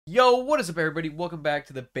Yo, what is up, everybody? Welcome back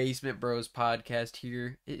to the Basement Bros podcast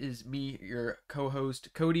here. It is me, your co-host,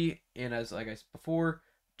 Cody, and as like I said before,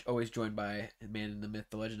 always joined by the man in the myth,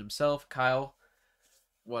 the legend himself, Kyle.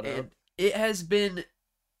 What up? And it has been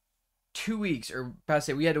 2 weeks, or about to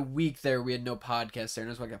say, we had a week there, we had no podcast there, and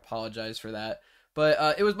I just want to apologize for that.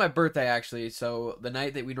 But it was my birthday, actually, so the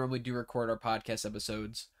night that we normally do record our podcast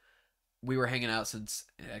episodes, we were hanging out since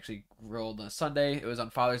it actually rolled on a Sunday. It was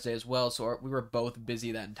on Father's Day as well, so we were both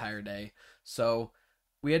busy that entire day. So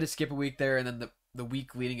we had to skip a week there, and then the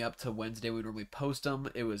week leading up to Wednesday, we normally post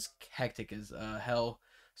them. It was hectic as hell.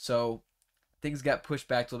 So things got pushed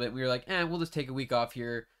back a little bit. We were like, we'll just take a week off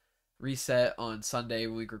here, reset on Sunday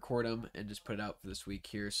when we record them, and just put it out for this week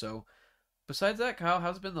here. So besides that, Kyle,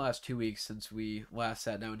 how's it been the last 2 weeks since we last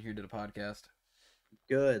sat down here and did a podcast?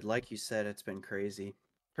 Good. Like you said, it's been crazy.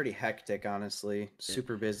 Pretty hectic, honestly. Yeah.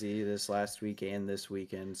 Super busy this last week and this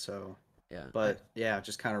weekend, so Yeah. but yeah,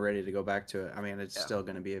 just kind of ready to go back to it. I mean, it's Yeah. still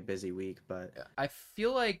going to be a busy week, but I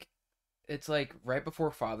feel like it's like right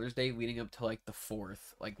before Father's Day, leading up to like the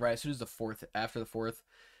fourth, like right as soon as the fourth, after the fourth,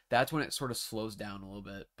 that's when it sort of slows down a little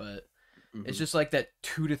bit. But it's just like that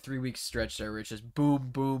 2 to 3 week stretch there where it's just boom,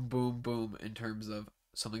 boom, boom, boom in terms of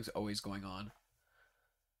something's always going on.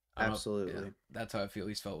 Absolutely. That's how I feel, at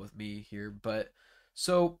least felt with me here. But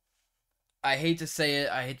so I hate to say it,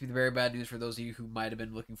 I hate to be the very bad news for those of you who might have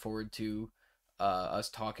been looking forward to us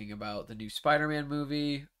talking about the new Spider-Man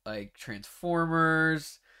movie, like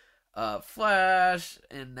Transformers, Flash,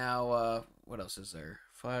 and now what else is there?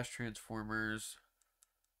 Flash, Transformers.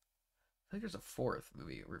 I think there's a fourth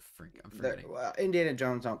movie. I'm forgetting. Indiana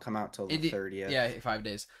Jones don't come out till the 30th. Yeah, 5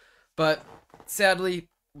 days. But sadly,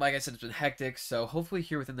 like I said, it's been hectic. So hopefully,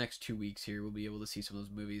 here within the next 2 weeks, here we'll be able to see some of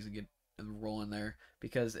those movies and get rolling there.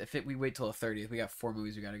 Because we wait till the 30th, we got 4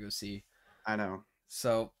 movies we got to go see. I know.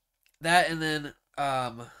 So that, and then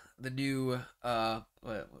the new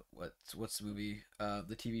what's the movie,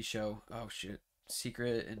 the TV show, oh shit,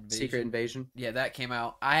 Secret Invasion. Yeah, that came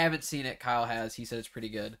out. I haven't seen it. Kyle has. He said it's pretty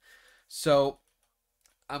good. So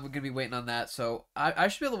I'm gonna be waiting on that. So I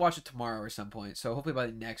should be able to watch it tomorrow or some point. So hopefully by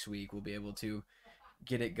the next week we'll be able to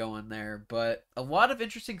get it going there. But a lot of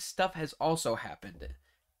interesting stuff has also happened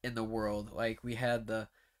in the world. Like we had the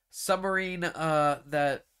submarine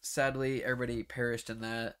that sadly everybody perished in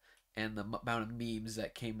that, and the amount of memes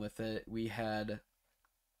that came with it. We had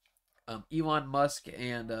Elon Musk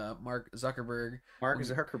and Mark Zuckerberg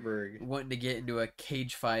wanting to get into a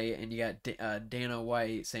cage fight, and you got Dana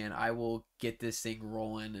White saying, I will get this thing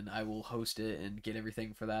rolling and I will host it and get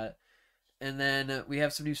everything for that. And then we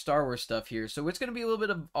have some new Star Wars stuff here, so it's going to be a little bit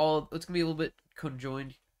of all, it's going to be a little bit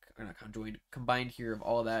combined here of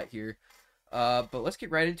all of that here. But let's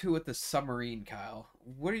get right into it with the submarine, Kyle.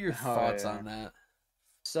 What are your thoughts on that?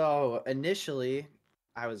 So initially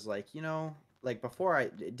I was like, like before I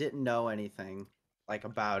didn't know anything like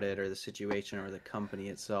about it or the situation or the company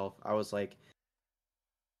itself. I was like,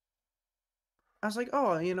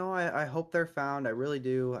 oh, I hope they're found. I really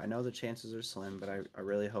do. I know the chances are slim, but I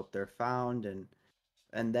really hope they're found.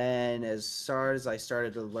 And then as far as I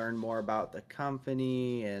started to learn more about the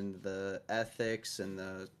company and the ethics and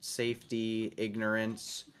the safety,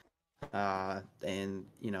 ignorance, and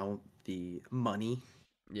the money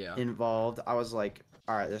involved, I was like,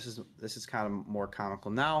 all right, this is kind of more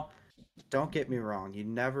comical. Now, don't get me wrong, you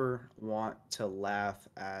never want to laugh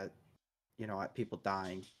at at people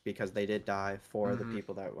dying, because they did die for the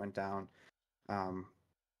people that went down.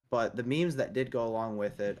 But the memes that did go along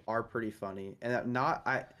with it are pretty funny, and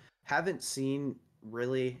I haven't seen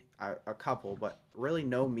really a couple, but really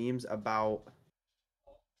no memes about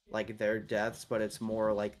like their deaths, but it's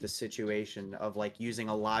more like the situation of like using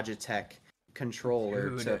a Logitech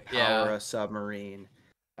controller to power a submarine,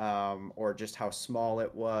 or just how small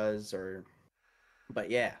it was, but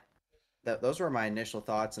yeah, those were my initial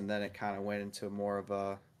thoughts, and then it kind of went into more of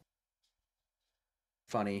a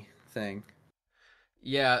funny thing.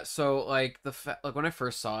 Yeah, so like like when I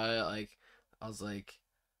first saw it, like I was like,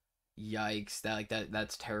 yikes,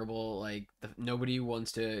 that's terrible. Like nobody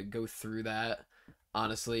wants to go through that.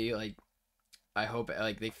 Honestly, like I hope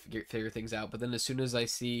like they figure things out. But then as soon as I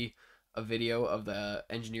see a video of the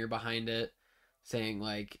engineer behind it saying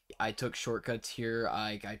like, I took shortcuts here,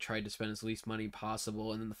 I tried to spend as least money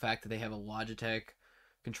possible, and then the fact that they have a Logitech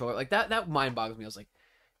controller, like that mind boggles me. I was like,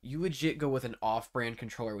 you legit go with an off-brand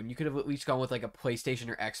controller when you could have at least gone with like a PlayStation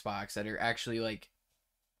or Xbox that are actually like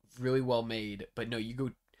really well made. But no,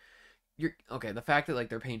 you're okay. The fact that like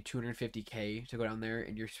they're paying $250K to go down there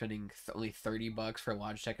and you're spending only $30 for a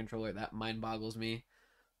Logitech controller, that mind boggles me.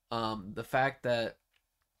 The fact that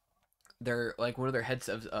they're like one of their heads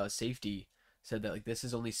of safety said that like this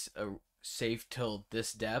is only safe till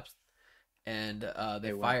this depth, and they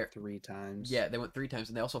They went fired. 3 times. Yeah, they went 3 times,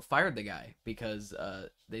 and they also fired the guy because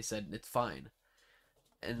they said it's fine.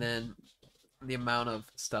 And then the amount of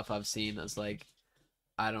stuff I've seen is like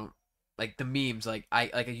I don't like the memes. Like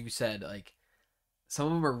you said, like some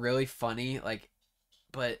of them are really funny. Like,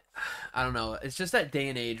 but I don't know. It's just that day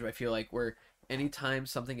and age where I feel like where anytime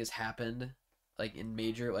something has happened, like in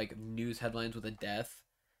major like news headlines with a death,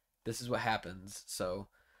 this is what happens. So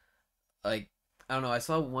like I don't know. I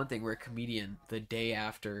saw one thing where a comedian the day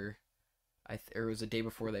after or it was the day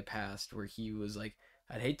before they passed, where he was like,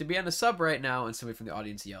 "I'd hate to be on a sub right now," and somebody from the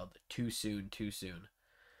audience yelled, "Too soon, too soon."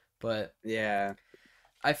 But Yeah,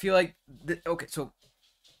 I feel like okay, so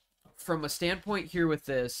from a standpoint here with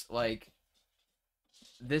this, like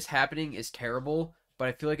this happening is terrible, but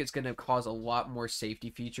I feel like it's going to cause a lot more safety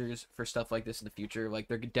features for stuff like this in the future. Like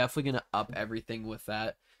they're definitely going to up everything with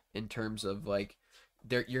that in terms of like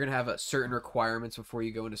you're going to have a certain requirements before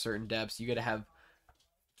you go into certain depths. You got to have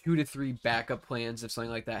 2 to 3 backup plans if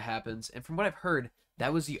something like that happens. And from what I've heard,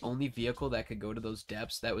 that was the only vehicle that could go to those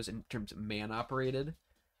depths that was in terms of man operated.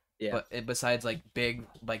 yeah, But besides big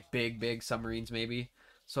submarines maybe.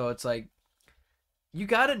 So it's like you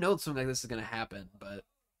got to know something like this is going to happen, but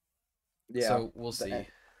yeah. so we'll The see.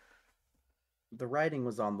 the writing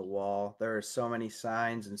was on the wall. There are so many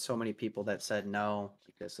signs and so many people that said no,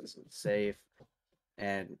 like this isn't safe.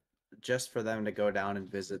 And just for them to go down and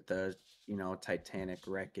visit the, Titanic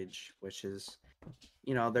wreckage, which is,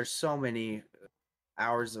 there's so many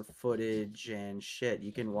hours of footage and shit.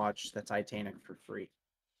 You can watch the Titanic for free.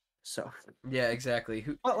 So, Yeah, exactly.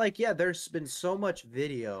 Who? but like, yeah, there's been so much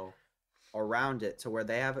video around it to where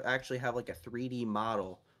they have like a 3D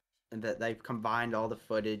model and that they've combined all the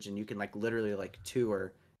footage and you can like literally like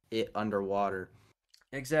tour it underwater.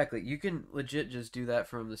 Exactly. You can legit just do that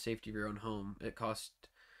from the safety of your own home. It costs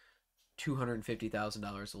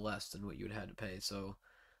 $250,000 less than what you would have to pay. So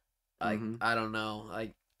Mm-hmm. I don't know.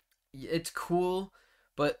 Like it's cool,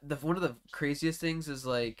 but the one of the craziest things is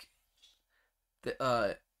like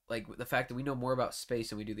the fact that we know more about space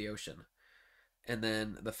than we do the ocean, and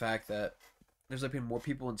then the fact that there's like been more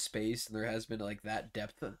people in space than there has been like that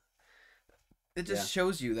depth. It Yeah. just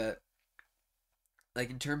shows you that like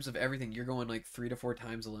in terms of everything, you're going like 3 to 4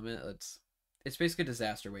 times the limit. It's basically a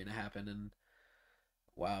disaster waiting to happen, and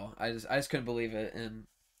wow, I just couldn't believe it, and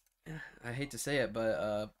I hate to say it,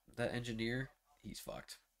 but that engineer, he's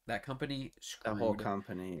fucked. That company The whole screwed.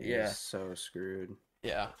 company is Yeah, so screwed.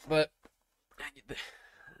 yeah, but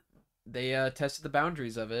they tested the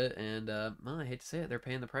boundaries of it, and well, I hate to say it, they're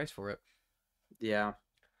paying the price for it. Yeah.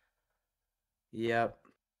 Yep.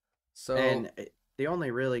 So And the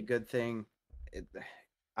only really good thing, it,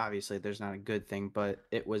 obviously, there's not a good thing, but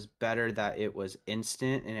it was better that it was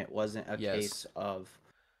instant and it wasn't a yes, case of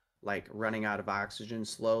like running out of oxygen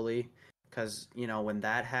slowly. Because, when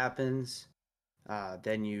that happens,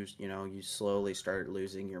 then you slowly start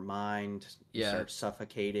losing your mind, you yeah. start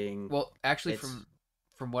suffocating. Well, actually, It's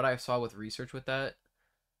from what I saw with research with that,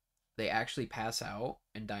 they actually pass out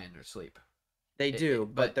and die in their sleep. They do,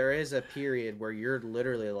 but But there is a period where you're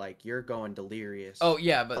literally like you're going delirious. oh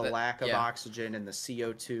yeah, The but lack of yeah, oxygen and the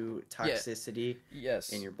CO2 yeah, toxicity in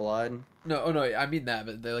yes. your blood. No, oh no, I mean that,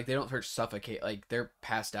 but they don't start suffocate. Like they're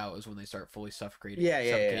passed out is when they start fully Yeah, yeah,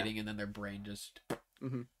 yeah. suffocating, and then their brain just.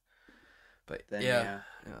 Hmm. But Then yeah, yeah,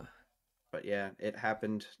 yeah, but yeah, it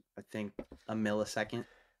happened. I think a millisecond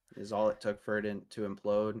is all it took for it to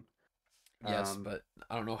implode. yes, Um, but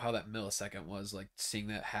I don't know how that millisecond was like seeing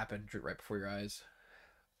that happen right before your eyes.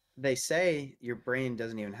 they say your brain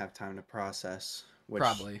doesn't even have time to process, which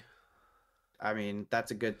Probably, I mean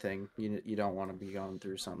that's a good thing. You don't want to be going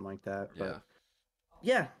through something like that, but yeah.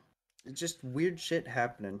 yeah, it's just weird shit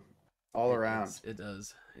happening all around. It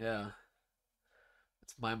does, yeah.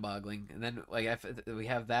 It's mind-boggling. And then like we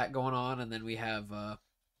have that going on, and then we have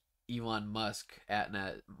Elon Musk at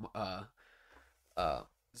uh uh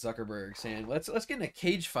Zuckerberg saying let's get in a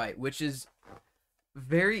cage fight, which is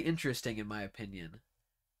very interesting in my opinion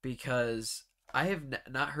because I have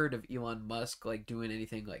not heard of Elon Musk like doing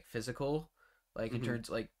anything like physical, like in Hmm. terms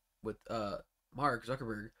like with Mark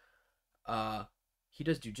Zuckerberg. Uh, he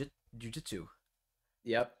does jujitsu. Yep,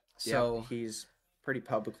 yep. So He's pretty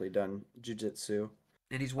publicly done jujitsu.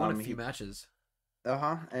 and he's won a few He matches.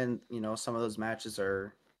 and some of those matches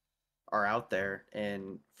are out there,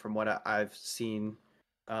 and from what I've seen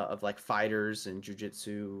of like fighters and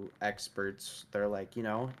jujitsu experts, they're like,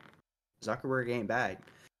 Zuckerberg ain't bad.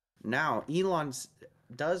 Now, Elon's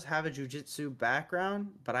does have a jujitsu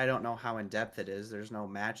background, but I don't know how in depth it is. There's no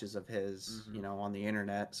matches of his, Hmm on the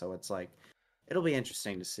internet, so it's like it'll be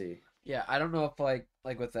interesting to see. Yeah, I don't know if like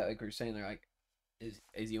with that, like we were saying, they're like, is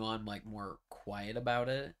Elon like more quiet about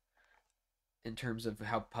it in terms of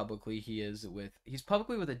how publicly he is with? He's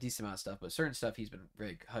publicly with a decent amount of stuff, but certain stuff he's been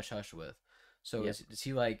very hush hush with. So Yep. is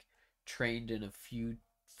he like trained in a few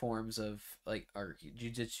forms of like or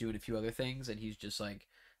jujitsu and a few other things, and he's just like,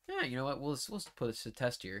 yeah, you know what? We'll put this to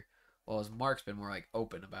test here. While his Mark's been more like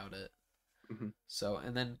open about it. Hmm. So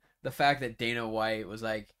and then the fact that Dana White was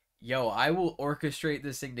like, "Yo, I will orchestrate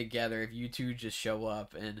this thing together if you two just show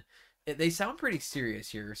up," and they sound pretty serious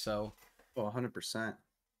here. So Oh, 100%.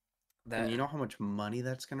 And that you know how much money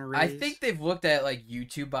that's gonna I think raise? they've looked at like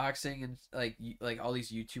YouTube boxing and like all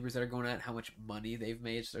these YouTubers that are going at how much money they've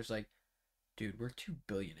made. So there's like, dude, we're two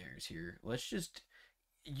billionaires here. Let's just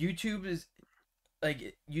YouTube is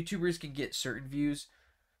like YouTubers can get certain views,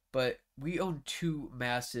 but we own two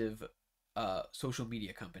massive social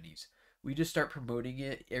media companies. We just start promoting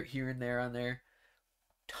it here and there on there.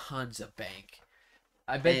 Tons of bank.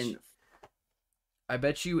 I bet you, And I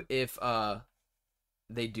bet you if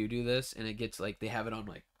they do this and it gets like they have it on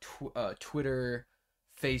like Twitter,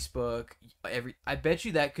 Facebook, every I bet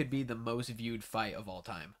you that could be the most viewed fight of all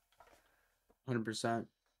time. 100%.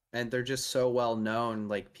 And they're just so well known,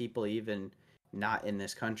 like people even not in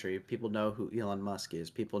this country, people know who Elon Musk is.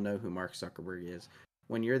 People know who Mark Zuckerberg is.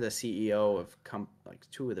 When you're the CEO of like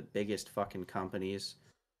two of the biggest fucking companies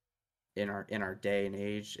in our day and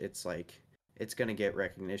age, it's like it's going to get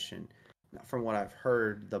recognition. Now, from what I've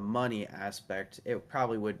heard, the money aspect, it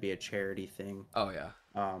probably would be a charity thing. Oh yeah,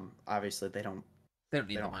 Obviously they don't they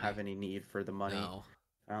need the don't money. have any need for the money. No,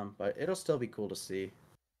 But it'll still be cool to see.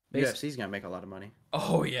 basically. UFC's gonna make a lot of money.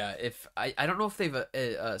 Oh yeah, if I don't know if they've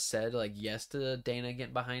said like yes to Dana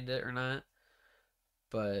getting behind it or not,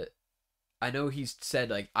 but I know he's said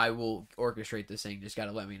like I will orchestrate this thing. Just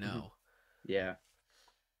gotta let me Hmm. know. Yeah,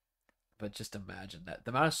 But just imagine that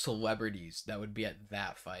the amount of celebrities that would be at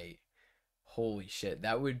that fight. Holy shit,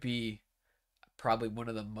 that would be probably one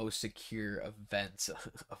of the most secure events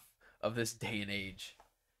of this day and age.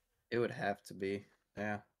 it would have to be.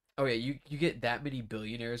 Yeah, Oh yeah, you get that many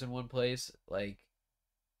billionaires in one place, like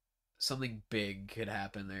something big could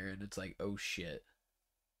happen there, and it's like, oh shit.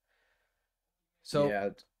 So yeah.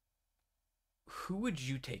 who would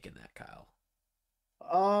you take in that, Kyle?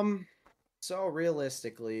 Um, so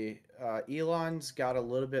realistically, Elon's got a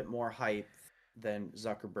little bit more hype than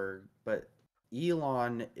Zuckerberg, but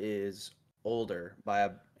Elon is older by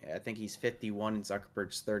I think he's 51 and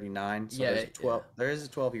Zuckerberg's 39, so Yeah, yeah, there is a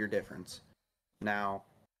 12-year difference. Now,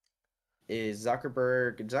 is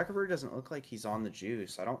Zuckerberg doesn't look like he's on the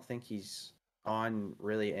juice. I don't think he's on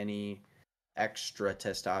really any extra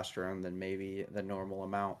testosterone than maybe the normal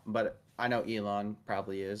amount, but I know Elon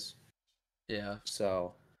probably is. yeah.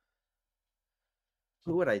 So,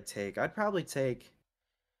 who would I take? I'd probably take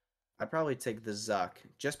the Zuck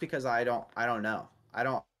just because I don't know. I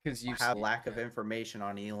don't Because you've have seen, lack of yeah, information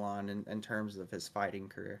on Elon in terms of his fighting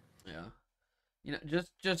career. yeah. You know,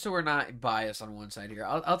 just so we're not biased on one side here,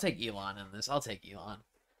 I'll take Elon in this. I'll take Elon.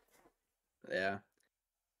 Yeah.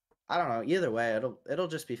 I don't know. Either way, it'll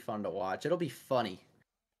just be fun to watch. It'll be funny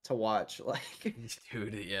to watch. Like,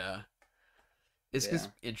 Dude, yeah. It's yeah. just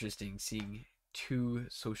interesting seeing two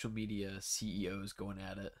social media CEOs going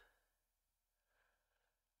at it.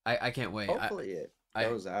 I can't wait. Hopefully it I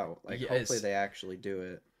goes out. Like, hopefully yes. they actually do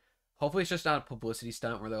it. Hopefully it's just not a publicity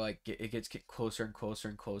stunt where they're like it gets closer and closer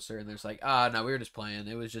and closer, and there's like ah no we were just playing.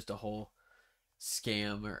 It was just a whole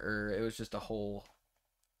scam or it was just a whole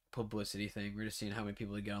publicity thing. We're just seeing how many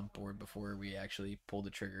people would get on board before we actually pull the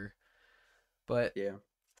trigger. But Yeah.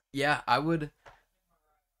 yeah, I would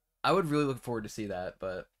really look forward to see that,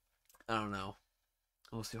 but I don't know.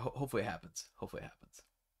 We'll see. Hopefully it happens. Hopefully it happens.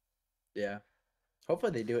 Yeah.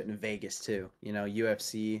 Hopefully they do it in Vegas too. You know,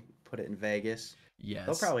 UFC put it in Vegas.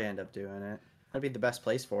 They'll Yes, probably end up doing it. That'd be the best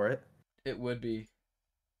place for it. it would be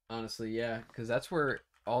honestly, yeah, because that's where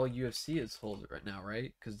all UFC is held right now,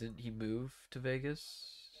 right? Because didn't he move to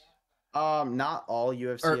Vegas? Not all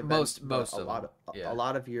UFC Or events, but most of them. a Yeah,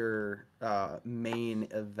 lot of your main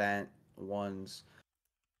event ones.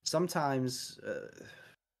 Sometimes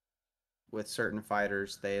with certain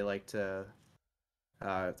fighters, they like to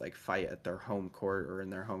like fight at their home court or in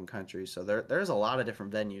their home country. So there's a lot of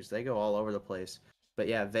different venues. They go all over the place. But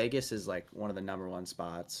yeah, Vegas is like one of the number one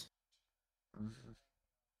spots hmm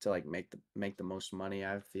to like make the most money,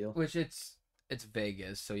 I feel. which it's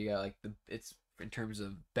Vegas, so you got like the it's in terms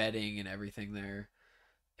of betting and everything there,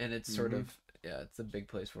 and it's sort Hmm. of yeah, it's a big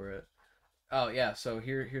place for it. Oh yeah, so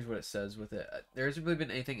here's what it says with it. There hasn't really been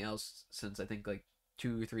anything else since I think like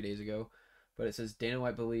 2 or 3 days ago, but it says Dana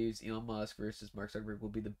White believes Elon Musk versus Mark Zuckerberg will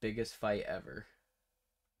be the biggest fight ever.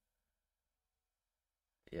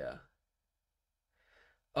 Yeah.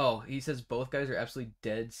 Oh, he says both guys are absolutely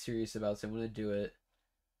dead serious about someone to do it.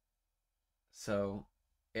 So,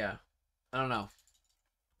 yeah. I don't know.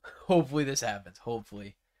 Hopefully this happens.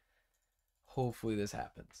 Hopefully this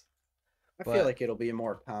happens. I feel But like it'll be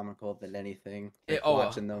more comical than anything, it, like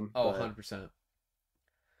watching them. oh, But 100%.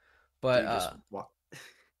 But dude, just what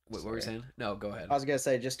were you sorry. saying? No, go ahead. I was gonna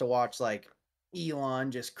say just to watch like Elon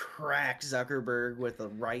just crack Zuckerberg with a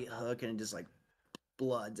right hook and just like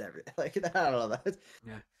bloods everything. Like I don't know.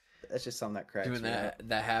 Yeah. That's just something that cracks Doing me up.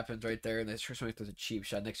 that happens right there, and then somebody throws a cheap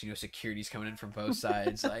shot. Next thing you know, security's coming in from both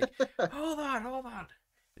sides. Like, hold on. And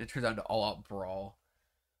it turns out to all out brawl.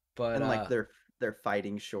 But And like their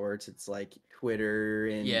fighting shorts, it's like Twitter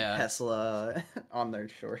and yeah, Tesla on their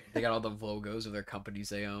short. they got all the logos of their companies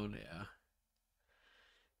they own. Yeah,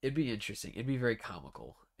 it'd be interesting. It'd be very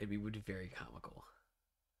comical. Would be very comical.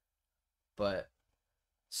 But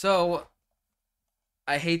so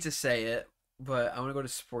I hate to say it, but I want to go to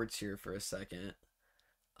sports here for a second.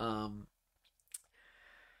 Um,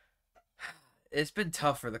 it's been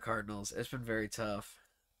tough for the Cardinals. It's been very tough.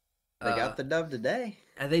 They got the dub today.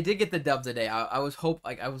 And they did get the dub today. I was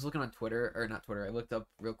I was looking on Twitter, or not Twitter. I looked up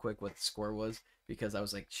real quick what the score was because I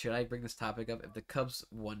was like, should I bring this topic up? If the Cubs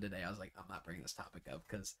won today, I was like, I'm not bringing this topic up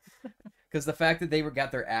because the fact that they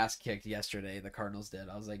got their ass kicked yesterday, the Cardinals did.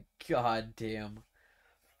 I was like, God damn.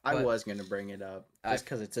 I was gonna bring it up just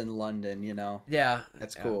because it's in London, you know. Yeah,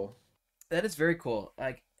 That's cool. That is very cool.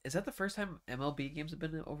 Like, is that the first time MLB games have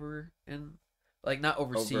been over in, like, not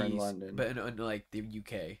overseas, over in London, but in like the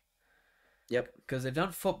UK? Yep. Because they've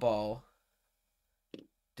done football.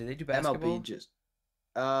 Did they do basketball? MLB just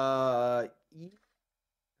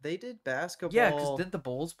they did basketball. Yeah, because didn't the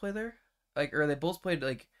Bulls play there? Like, or the Bulls played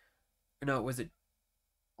like, no, was it?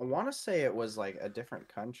 I want to say it was like a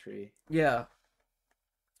different country. Yeah,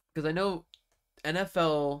 because I know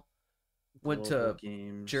NFL went Global to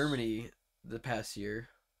games. Germany the past year.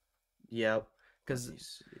 Yep.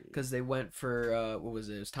 Because they went for what was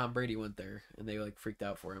it? It was Tom Brady went there and they like freaked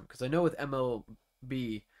out for him. Because I know with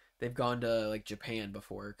MLB they've gone to like Japan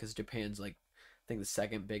before because Japan's like I think the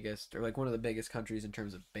second biggest or like one of the biggest countries in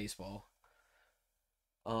terms of baseball.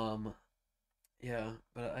 Yeah,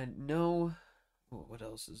 but I know what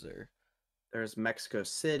else is there? There's Mexico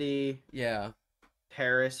City. Yeah,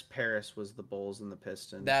 Paris. Paris was the Bulls and the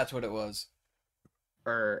Pistons. that's what it was.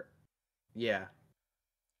 Or, yeah.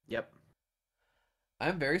 Yep.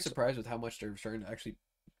 I'm very surprised with how much they're starting to actually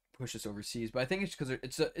push this overseas, but I think it's because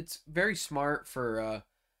it's very smart for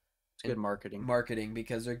it's good marketing. Marketing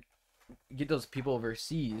because they get those people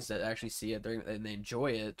overseas that actually see it and they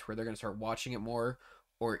enjoy it to where they're going to start watching it more,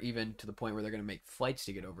 or even to the point where they're going to make flights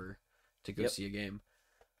to get over to go see a game.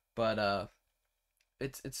 But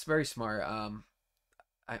it's very smart.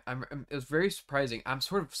 It was very surprising. I'm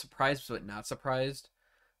sort of surprised but not surprised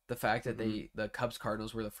the fact that the Cubs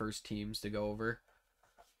Cardinals were the first teams to go over.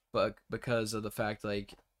 But because of the fact,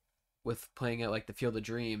 like, with playing at like the Field of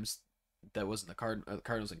Dreams, that wasn't the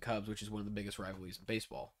Cardinals and Cubs, which is one of the biggest rivalries in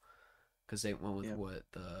baseball, because they went with what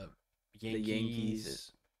the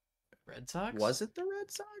Yankees, Red Sox. Was it the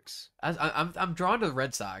Red Sox? I'm drawn to the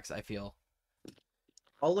Red Sox. I feel.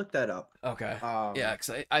 I'll look that up. Okay. Yeah,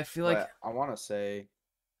 because I feel like I want to say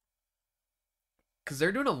because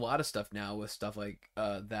they're doing a lot of stuff now with stuff like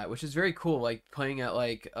that, which is very cool. Like playing at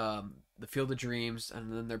like the Field of Dreams,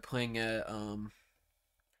 and then they're playing at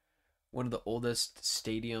one of the oldest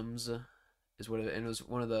stadiums is what it, and it was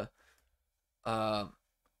one of the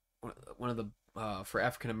for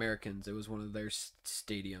African Americans. It was one of their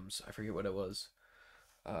stadiums. I forget what it was.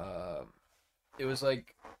 It was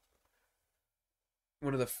like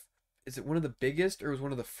one of the. Is it one of the biggest, or was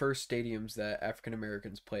one of the first stadiums that African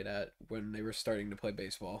Americans played at when they were starting to play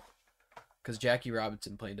baseball? Because Jackie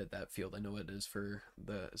Robinson played at that field. I know it is for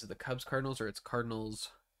is it the Cubs Cardinals or it's Cardinals?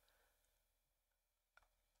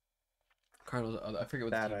 Cardinals. I forget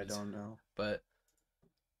what that the team I is. don't know. But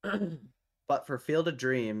but for Field of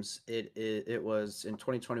Dreams, it was in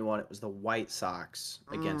 2021. It was the White Sox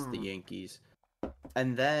against the Yankees,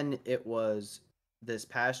 and then it was this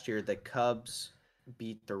past year the Cubs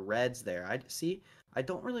beat the Reds there. I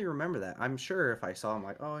don't really remember that. I'm sure if I saw them,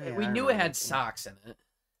 like, oh yeah, we knew it had Sox in it.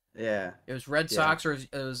 Yeah, it was Red Sox or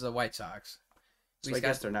it was the White Sox. So I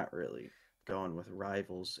guess they're not really going with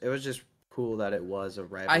rivals. It was just cool that it was a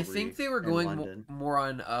rivalry. I think they were going more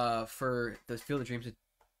on for the Field of Dreams. The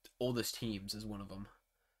oldest teams is one of them.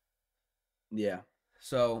 Yeah.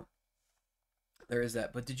 So there is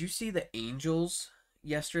that. But did you see the Angels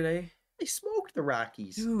yesterday? They smoked the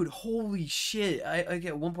Rockies. Dude, holy shit. I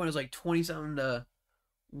at one point it was like 20-something to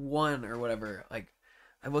 1 or whatever. Like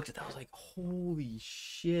I looked at that. I was like, holy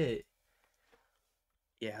shit.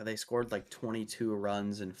 Yeah, they scored like 22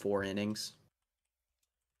 runs in 4 innings,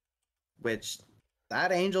 which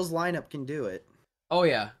that Angels lineup can do it. Oh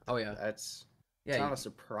yeah. Oh yeah. That's it's Yeah. not a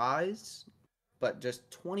surprise, but just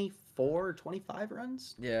 24, 25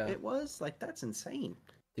 runs Yeah. it was like that's insane.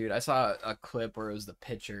 Dude, I saw a clip where it was the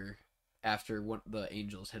pitcher after one the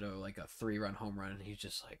Angels hit a 3-run home run, and he's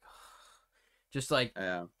just like, just like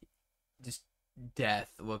Yeah. just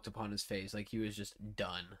death looked upon his face, like he was just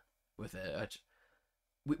done with it.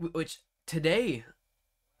 Which today,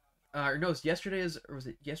 or no, it's yesterday is or was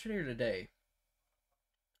it yesterday or today?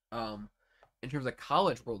 Um, in terms of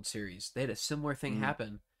college World Series, they had a similar thing Mm-hmm.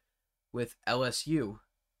 happen with LSU.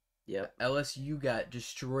 Yep. LSU got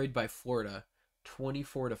destroyed by Florida,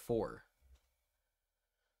 24-4.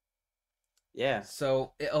 Yeah.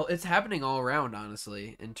 So it's happening all around,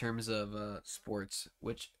 honestly, in terms of sports,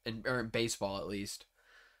 or in baseball at least,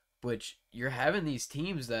 which you're having these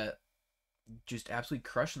teams that just absolutely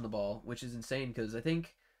crushing the ball, which is insane because I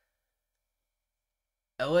think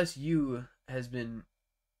LSU has been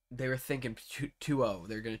they were thinking 2-0,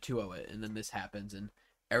 they're going to 2-0 it, and then this happens, and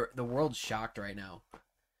the world's shocked right now.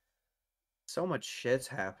 So much shit's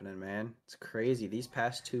happening, man. It's crazy. These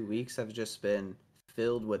past 2 weeks have just been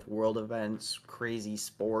filled with world events, crazy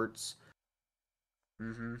sports,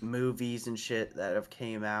 Mm-hmm. movies and shit that have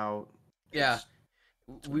came out. Yeah,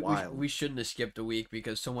 It's we wild. shouldn't have skipped a week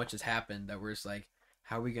because so much has happened that we're just like,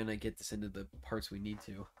 how are we gonna get this into the parts we need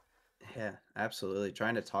to? Yeah, absolutely.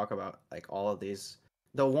 Trying to talk about like all of these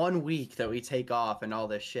the 1 week that we take off and all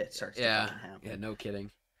this shit starts to Yeah, fucking yeah, happen. no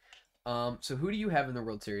kidding. So who do you have in the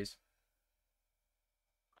World Series?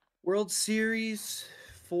 World Series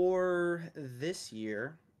for this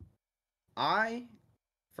year, I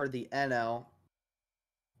for the NL,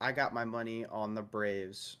 I got my money on the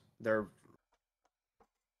Braves. They're I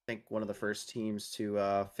think one of the first teams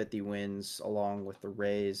to 50 wins along with the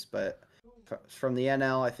Rays, but from the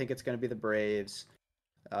NL, I think it's going to be the Braves.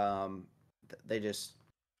 Um, they just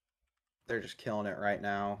they're just killing it right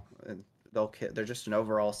now. And they're just an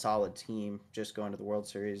overall solid team. Just going to the World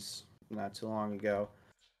Series not too long ago.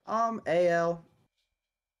 AL.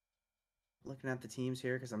 Looking at the teams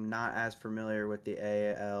here because I'm not as familiar with the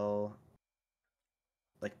AL,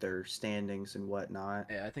 like their standings and whatnot.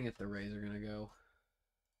 Yeah, I think if the Rays are gonna go,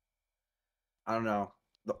 I don't know.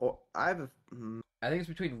 I have a I think it's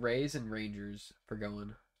between Rays and Rangers for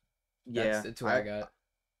going. yeah. That's who I got.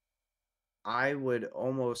 I would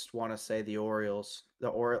almost want to say the Orioles.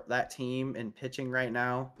 That team in pitching right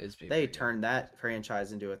now, It's being they pretty good. turned that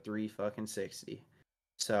franchise into a 3 fucking 60.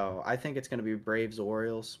 So I think it's going to be Braves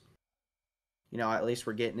Orioles. At least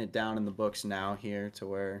we're getting it down in the books now here to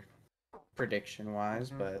where prediction wise,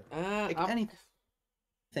 Mm-hmm. but I'm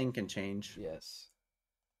anything can change. yes.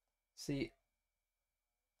 See,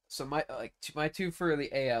 so my two for the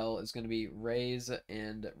AL is gonna be Rays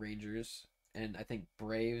and Rangers, and I think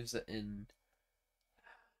Braves and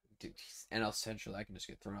dude, NL Central. I can just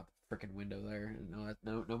get thrown out the freaking window there. No,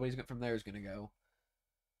 nobody's from there is gonna go.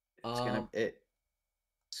 It's gonna Um, it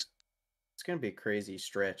it's gonna be a crazy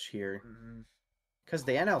stretch here mhm, because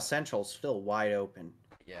the NL Central is still wide open.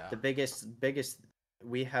 yeah. The biggest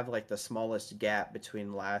we have like the smallest gap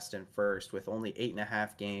between last and first with only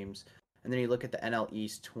 8.5 games. And then you look at the NL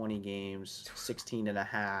East 20 games, 16 and a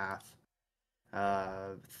half,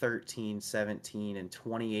 13, 17, and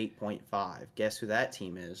 28.5. Guess who that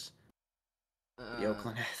team is? The Uh,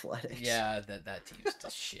 Oakland Athletics. yeah, that team's the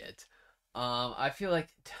shit. I feel like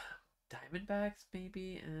Diamondbacks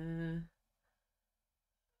maybe.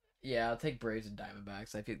 Yeah, I'll take Braves and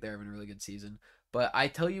Diamondbacks. I think they're having a really good season. But I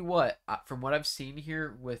tell you what, from what I've seen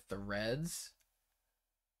here with the Reds,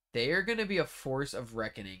 they are going to be a force of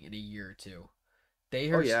reckoning in a year or two.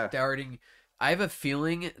 They Oh are yeah. starting. I have a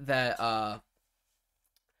feeling that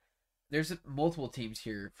there's multiple teams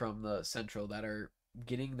here from the Central that are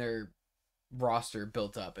getting their roster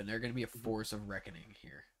built up, and they're going to be a force of reckoning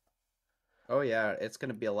here. Oh yeah, it's going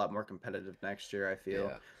to be a lot more competitive next year, I feel.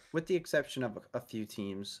 Yeah. With the exception of a few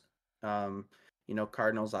teams. Um,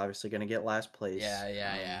 Cardinals obviously going to get last place.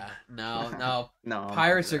 Yeah. No. No, I'm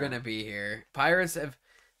Pirates fucking are going around. to be here. Pirates have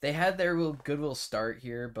they had their goodwill start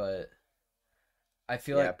here, but I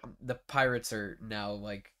feel Yeah, like the Pirates are now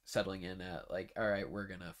like settling in at like, all right, we're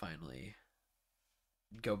gonna finally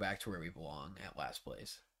go back to where we belong at last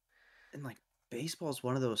place. and like baseball is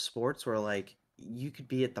one of those sports where like you could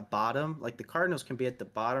be at the bottom, like the Cardinals can be at the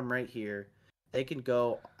bottom right here. They can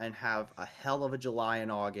go and have a hell of a July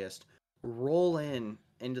and August, roll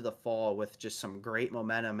into the fall with just some great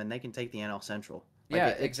momentum, and they can take the NL Central. Like Yeah,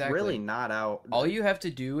 it's really exactly. not out. All you have to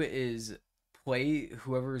do is play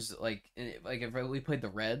whoever's like if we played the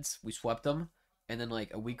Reds, we swept them, and then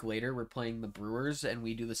like a week later we're playing the Brewers and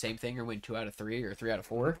we do the same thing or win 2 out of 3 or 3 out of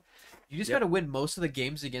 4. You just got Yep. to win most of the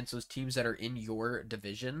games against those teams that are in your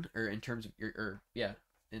division or in terms of your or yeah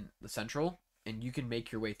in the Central, and you can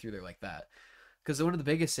make your way through there like that. Because one of the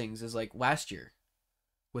biggest things is like last year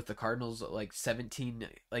with the Cardinals, like 17,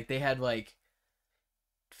 like they had like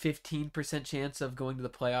 15% chance of going to the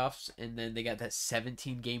playoffs, and then they got that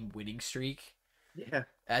 17-game winning streak. Yeah.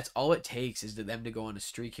 That's all it takes is to them to go on a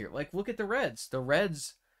streak here. Like, look at the Reds. The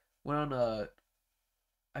Reds went on a,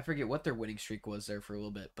 I forget what their winning streak was there for a little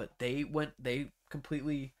bit, but they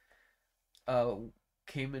completely uh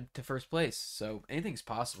came into first place. So anything's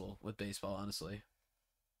possible with baseball, honestly.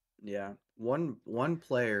 Yeah. One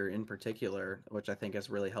player in particular, which I think has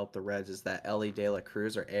really helped the Reds, is that Ellie De La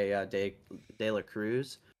Cruz or De La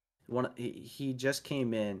Cruz. He just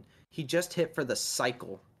came in. He just hit for the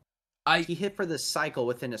cycle. I He hit for the cycle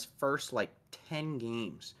within his first like 10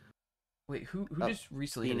 games wait, who of just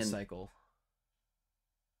recently hit being a in. cycle?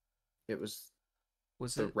 It was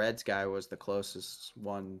Was the it? Reds guy was the closest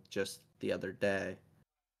one just the other day.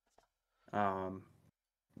 Um,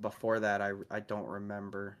 Before that, I don't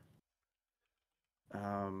remember.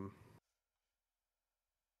 Um,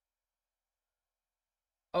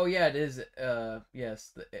 Oh yeah, it is.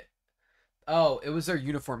 Yes. Oh, it was their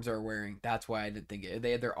uniforms they were wearing. That's why I didn't think it.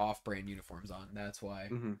 They had their off-brand uniforms on. That's why.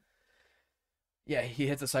 mhm. Yeah, he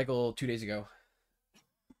hit the cycle 2 days ago.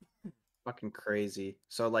 Fucking crazy.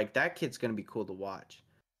 So like that kid's gonna be cool to watch.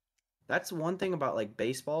 That's one thing about like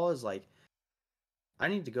baseball is like I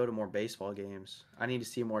need to go to more baseball games. I need to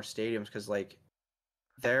see more stadiums because like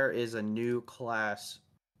there is a new class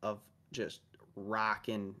of just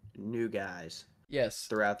rocking new guys Yes.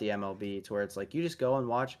 throughout the MLB to where it's like you just go and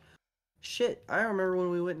watch. Shit, I remember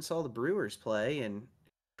when we went and saw the Brewers play and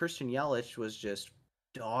Christian Yelich was just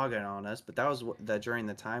dogging on us, but that was during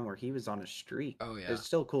the time where he was on a streak. Oh yeah. It's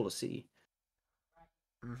still cool to see.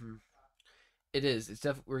 Mm-hmm. It is. It's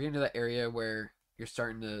definitely we're getting to that area where you're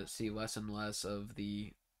starting to see less and less of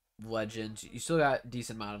the legends. You still got a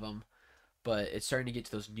decent amount of them, but it's starting to get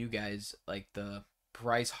to those new guys like the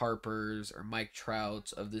Bryce Harpers or Mike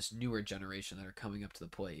Trouts of this newer generation that are coming up to the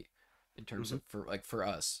plate in terms Hmm. of for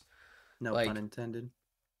us. No pun Like intended.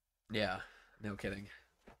 yeah, no kidding.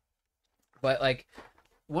 But like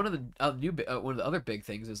one of the one of the other big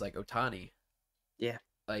things is like Otani. Yeah.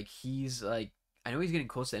 Like he's like I know he's getting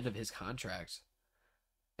close to the end of his contract,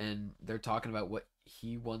 and they're talking about what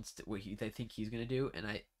he wants to what they think he's gonna do, and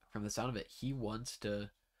I from the sound of it he wants to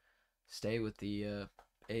stay with the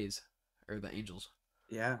A's or the Angels.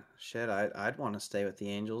 Yeah, shit. I'd want to stay with the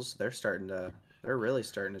Angels. They're really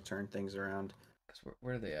starting to turn things around. Cause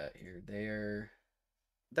where are they at here?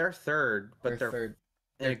 They're third, They're but they're third.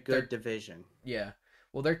 in a good They're division. yeah.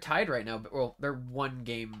 Well, they're tied right now, but well, they're one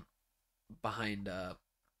game behind or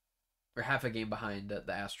half a game behind the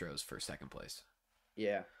Astros for second place.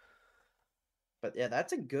 Yeah, but yeah,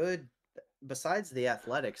 that's a good. Besides the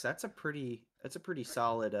Athletics, that's a pretty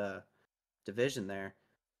solid division there.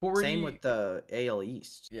 Same 40 with the AL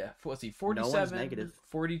East. yeah, let's see. No one's 47, negative.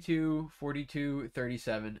 42, 42,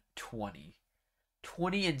 37, 20.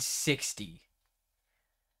 20 and 60.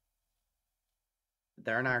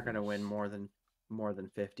 They're not going Holy to win sh- more than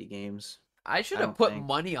 50 games. I should I have don't put think.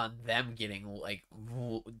 money on them getting like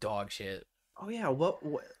dog shit. Oh yeah,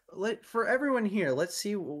 let for everyone here, let's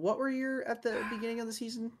see what were your at the beginning of the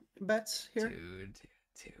season bets here?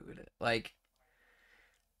 Dude. Like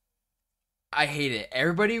I hate it.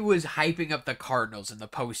 Everybody was hyping up the Cardinals in the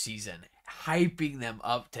postseason, hyping them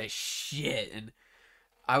up to shit, and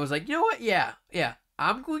I was like, you know what? Yeah.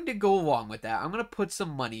 I'm going to go along with that. I'm gonna put some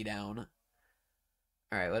money down.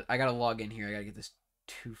 All right, I gotta log in here. I gotta get this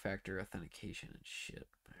two-factor authentication and shit.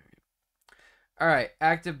 All right,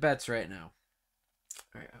 active bets right now.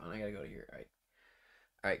 All right, I gotta go to here.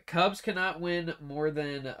 All right. Cubs cannot win more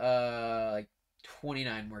than like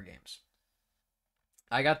 29 more games.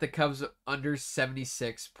 I got the Cubs under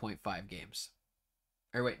 76.5 games.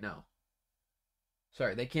 Or wait, no.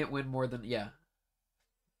 Sorry, they can't win more than yeah,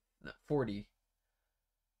 no, 40.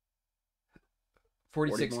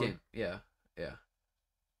 40 46 more. game. Yeah. Yeah.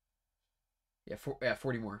 Yeah,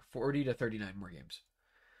 40 more. 40 to 39 more games.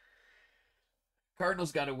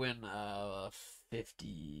 Cardinals got to win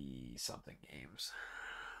 50 something games.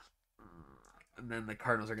 And then the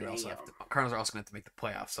Cardinals are going to also have to Cardinals are also going to have to make the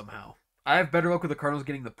playoffs somehow. I have better luck with the Cardinals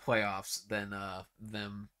getting the playoffs than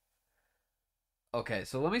them. Okay,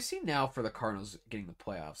 so let me see now for the Cardinals getting the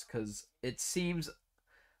playoffs cuz it seems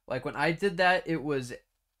like when I did that it was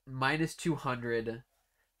minus 200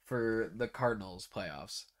 for the Cardinals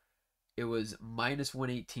playoffs. It was minus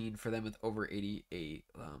 118 for them with over 88.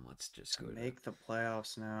 Let's just To go to make the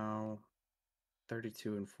playoffs now,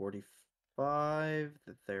 32 and 45.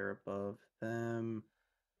 That they're above them.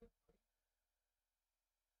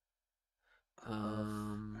 Above,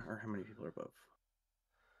 or how many people are above?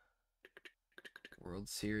 World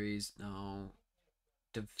Series. No.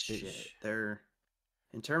 Shit, they're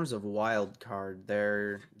in terms of wild card,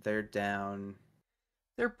 they're down.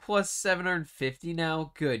 They're plus 750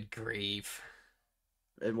 now. Good grief.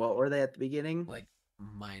 And what were they at the beginning? Like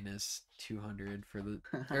minus 200 for the.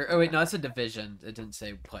 Oh wait, no, it's a division. It didn't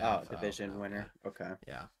say playoff. Oh, division winner. Yeah. Okay.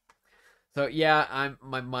 Yeah. So yeah,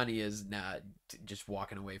 my money is not just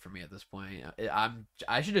walking away from me at this point.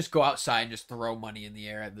 I should just go outside and just throw money in the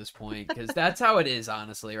air at this point because that's how it is,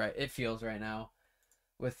 honestly. Right? It feels right now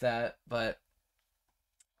with that, but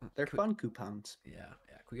they're fun coupons. Yeah.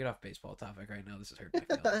 Can we get off baseball topic right now? This is hurting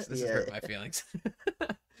my feelings. This is hurting my feelings.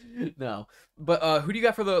 No, but who do you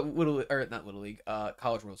got for the not little league,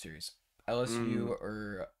 College World Series? LSU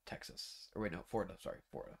or Texas? Or wait, no, Florida. Sorry,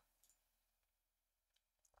 Florida.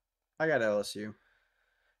 I got LSU.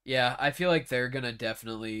 Yeah, I feel like they're gonna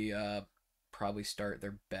definitely probably start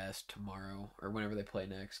their best tomorrow or whenever they play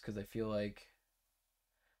next because I feel like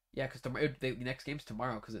because the next game's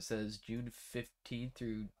tomorrow because it says June 15th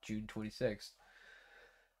through June 26th.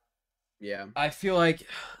 Yeah, I feel like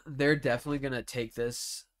they're definitely gonna take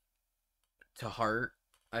this to heart.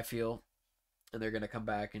 I feel, and they're gonna come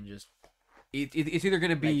back and just it's either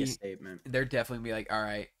gonna be make a statement. They're definitely gonna be like, all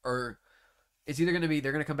right, or it's either gonna be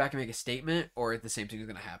they're gonna come back and make a statement, or the same thing is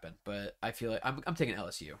gonna happen. But I feel like I'm taking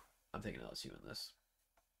LSU. I'm taking LSU in this.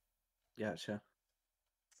 Gotcha.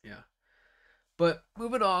 Yeah. But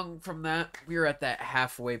moving on from that, we're at that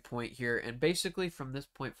halfway point here, and basically from this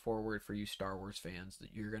point forward, for you Star Wars fans,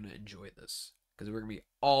 that you're gonna enjoy this because we're gonna be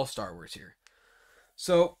all Star Wars here.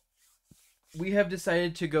 So we have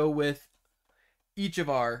decided to go with each of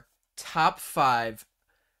our top 5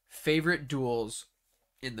 favorite duels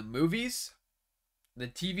in the movies, the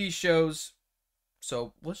TV shows.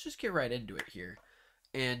 So let's just get right into it here.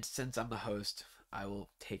 And since I'm the host, I will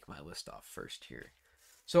take my list off first here.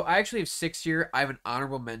 So I actually have 6 here. I have an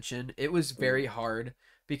honorable mention. It was very hard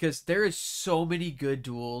because there is so many good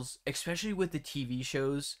duels, especially with the TV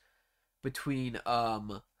shows between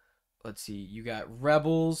let's see, you got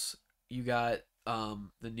Rebels, you got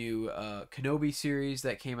the new Kenobi series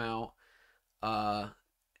that came out. Oh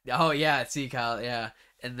yeah, see Kyle, yeah.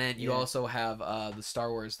 And then you also have the Star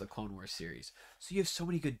Wars, the Clone Wars series. So you have so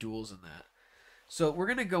many good duels in that. So we're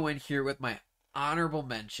gonna go in here with my honorable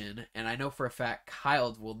mention, and I know for a fact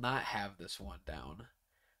Kyle will not have this one down.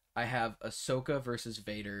 I have Ahsoka versus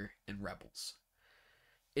Vader in Rebels.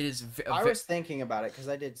 It is. I was thinking about it because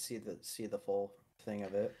I did see the full thing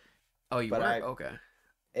of it. Oh, you were? Okay.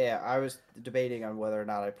 Yeah, I was debating on whether or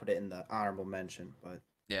not I put it in the honorable mention, but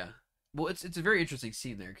yeah. Well, it's a very interesting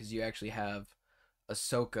scene there because you actually have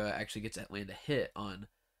Ahsoka actually gets that land a hit on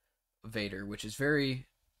Vader, which is very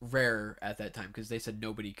rare at that time because they said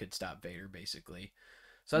nobody could stop Vader basically.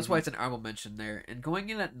 So that's why it's an honorable mention there. And going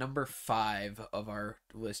in at number 5 of our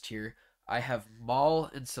list here, I have Maul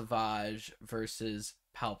and Savage versus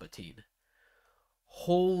Palpatine.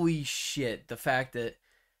 Holy shit! The fact that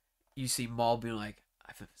you see Maul being like,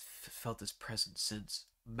 I've felt this presence since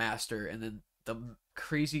Master, and then the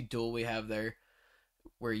crazy duel we have there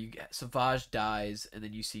where you get Savage dies, and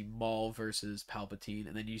then you see Maul versus Palpatine,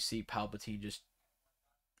 and then you see Palpatine just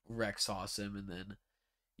wreck sauce him, and then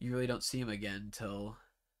you really don't see him again until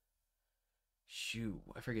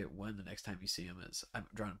I forget when the next time you see him is. I'm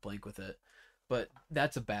drawing a blank with it. But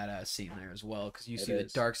that's a badass scene there as well, because you see the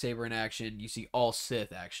Darksaber in action, you see all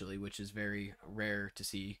Sith actually, which is very rare to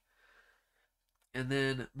see. And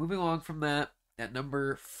then moving along from that, at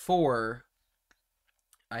number 4,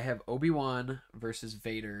 I have Obi-Wan versus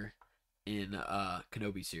Vader in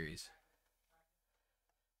Kenobi series.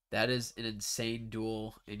 That is an insane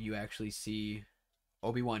duel, and you actually see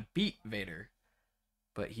Obi-Wan beat Vader,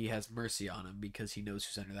 but he has mercy on him because he knows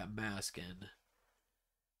who's under that mask, and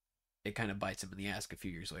it kind of bites him in the ass a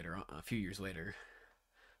few years later.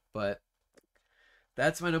 But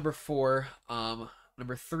that's my number 4.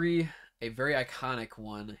 Number 3, a very iconic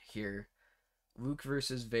one here. Luke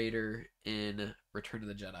versus Vader in Return of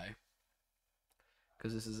the Jedi.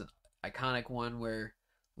 Because this is an iconic one where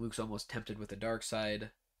Luke's almost tempted with the dark side.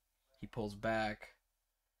 He pulls back.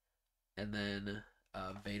 And then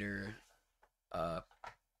Vader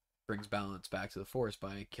brings balance back to the Force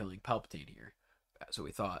by killing Palpatine here. That's what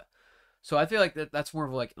we thought. So I feel like that's more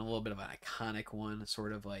of like a little bit of an iconic one.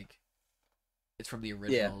 Sort of like it's from the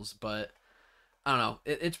originals. But I don't know.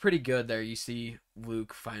 It's pretty good there. You see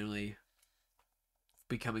Luke finally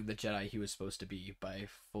becoming the Jedi he was supposed to be by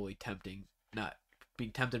fully not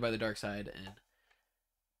being tempted by the dark side and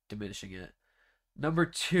diminishing it. Number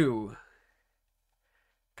 2,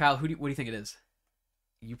 Kyle. What do you think it is?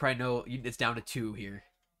 You probably know. It's down to 2 here.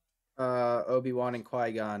 Obi-Wan and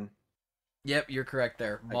Qui-Gon. Yep, you're correct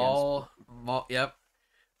there. Against... Maul. Yep.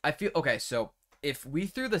 I feel okay. So if we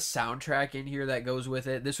threw the soundtrack in here that goes with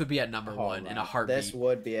it, this would be at number 1 in a heartbeat. This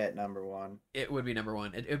would be at number 1. It would be number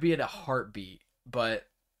 1. It would be at a heartbeat, but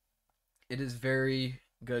it is very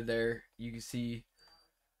good there. You can see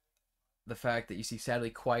the fact that you see sadly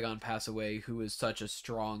Qui-Gon pass away, who was such a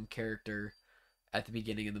strong character at the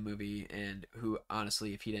beginning of the movie, and who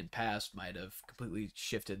honestly, if he didn't pass, might have completely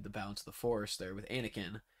shifted the balance of the Force there with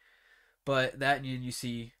Anakin. But that, and you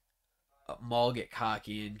see Maul get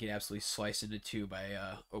cocky and get absolutely sliced into 2 by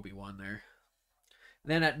Obi-Wan there.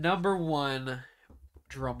 Then at number 1,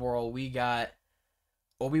 drumroll, we got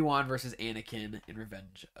Obi-Wan versus Anakin in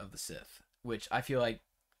Revenge of the Sith, which I feel like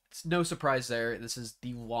it's no surprise there. This is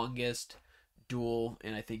the longest duel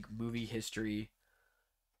in, I think, movie history.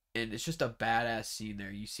 And it's just a badass scene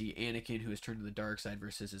there. You see Anakin, who has turned to the dark side,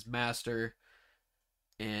 versus his master.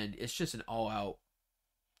 And it's just an all-out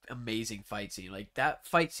amazing fight scene. Like, that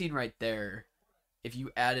fight scene right there, if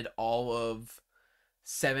you added all of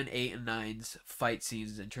 7, 8, and 9's fight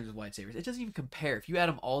scenes in terms of lightsabers, it doesn't even compare. If you add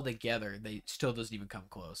them all together, they still doesn't even come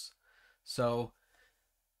close. So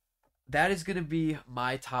that is going to be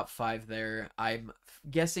my top 5 there. I'm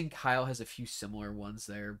guessing Kyle has a few similar ones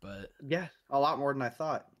there, but yeah, a lot more than I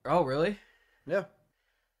thought. Oh, really? Yeah.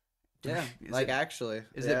 Yeah, actually.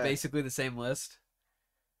 Is it basically the same list?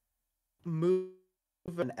 Move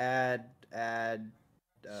and add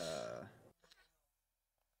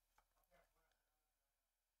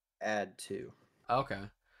 2. Okay.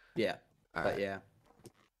 Yeah. All but right. Yeah.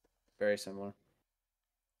 Very similar.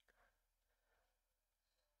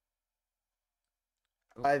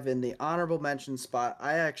 5 in the honorable mention spot,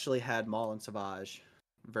 I actually had Maul and Savage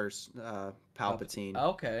versus Palpatine.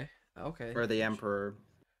 Okay. Or the Emperor.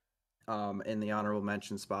 In the honorable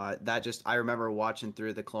mention spot. I remember watching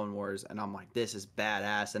through the Clone Wars and I'm like, this is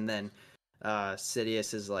badass. And then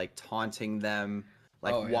Sidious is like taunting them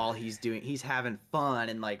while he's having fun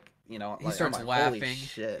and he starts laughing. Holy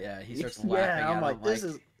shit. Yeah, he starts laughing. I'm like, this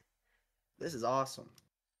is awesome.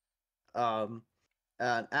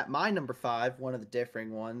 At my number 5, one of the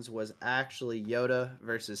differing ones was actually Yoda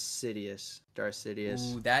versus Sidious, Darth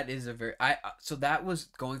Sidious. Ooh, that is a very so that was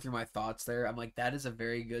going through my thoughts there. I'm like, that is a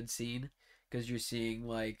very good scene because you're seeing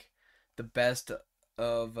like the best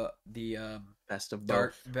of the best of the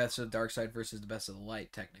dark side versus the best of the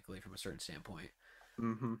light, technically from a certain standpoint.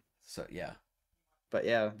 Mm-hmm. So yeah, but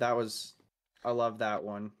yeah, I love that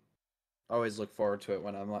one. Always look forward to it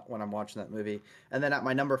when I'm watching that movie. And then at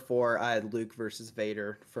my number 4, I had Luke versus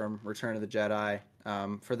Vader from Return of the Jedi.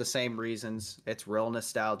 For the same reasons, it's real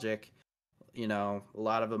nostalgic. A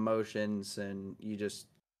lot of emotions, and you just,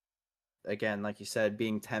 again, like you said,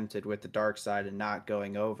 being tempted with the dark side and not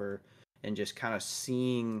going over, and just kind of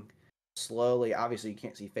seeing slowly. Obviously, you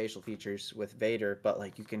can't see facial features with Vader, but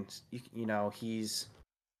like you can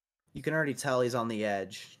already tell he's on the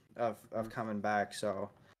edge of coming back. So.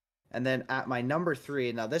 And then at my number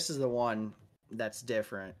 3, now this is the one that's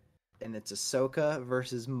different, and it's Ahsoka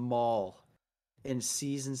versus Maul in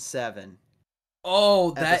season 7.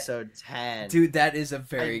 Oh, episode 10. Dude, that is a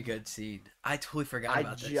very good scene. I totally forgot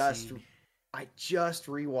about that scene. I just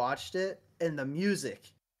rewatched it, and the music,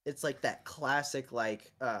 it's like that classic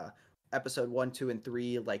episode 1, 2, and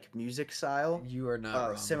 3 music style. You are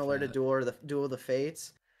not wrong similar to Duel of the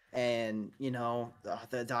Fates. And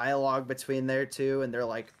the dialogue between there too, and they're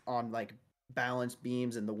on balance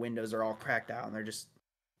beams, and the windows are all cracked out, and they're just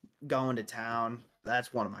going to town.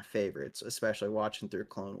 That's one of my favorites, especially watching through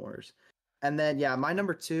Clone Wars. And then my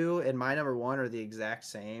number 2 and my number 1 are the exact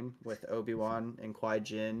same, with Obi-Wan and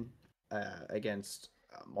Qui-Jin against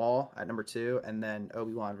Maul at number 2, and then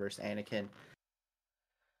Obi-Wan versus Anakin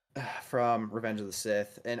from Revenge of the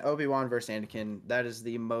Sith. And Obi-Wan versus Anakin, that is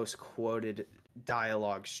the most quoted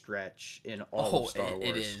dialogue stretch in all of Star Wars.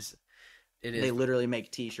 It is. They literally make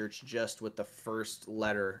t-shirts just with the first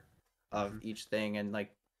letter of each thing, and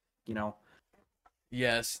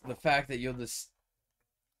Yes, the fact that you'll just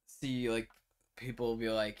see people will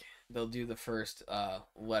be they'll do the first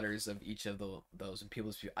letters of each of those, and people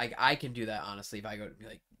just be I can do that honestly if I go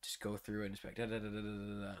just go through and just da da da da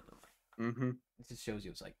da da. Mm-hmm. It just shows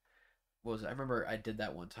you what was it? I remember I did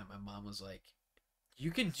that one time. My mom was like,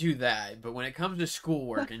 you can do that, but when it comes to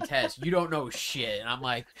schoolwork and tests, you don't know shit. And I'm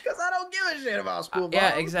like, because I don't give a shit about school.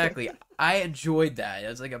 Yeah, exactly. I enjoyed that. It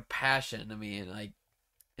was like a passion to me, and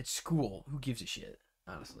it's school. Who gives a shit?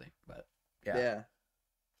 honestly. But yeah, Yeah.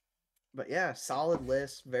 But yeah, solid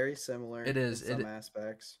list, very it similar in is. some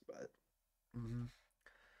aspects, but Mhm.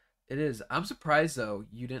 It is. I'm surprised though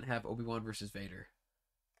you didn't have Obi-Wan versus Vader.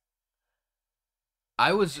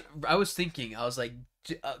 I was thinking I was like,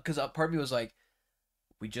 because part of me was like,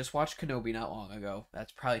 we just watched Kenobi not long ago.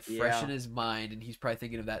 That's probably fresh in yeah. his mind, and he's probably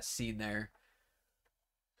thinking of that scene there.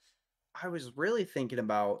 I was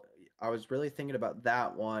really thinking about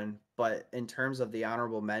that one, but in terms of the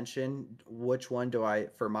honorable mention, which one do I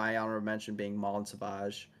for my honorable mention being Maul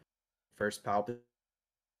Savage, first Palpatine.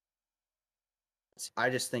 I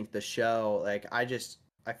just think the show, like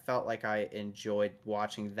I felt like I enjoyed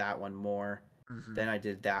watching that one more Hmm. than I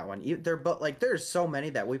did that one. They're but like there's so many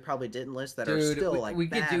that we probably didn't list that are Dude, still we like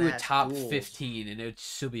could do a badass top duels. 15, and it'd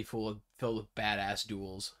still be filled with badass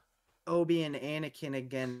duels. Obi and Anakin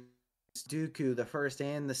against Dooku the first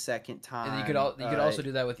and the second And then time. you could also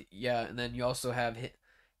do that with, yeah, and then you also have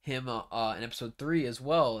him in episode 3 as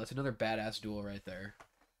well. That's another badass duel right there.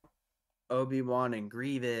 Obi-Wan and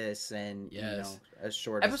Grievous, and Yes. as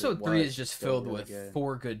short as it Episode 3 is was, just still filled really with good.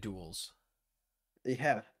 4 good duels.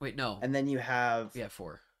 Yeah. Wait, no. And then you have Yeah,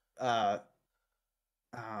 4. uh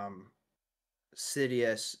um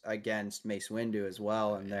Sidious against Mace Windu as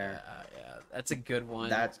well in there. Yeah. That's a good one.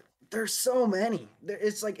 That's There's so many.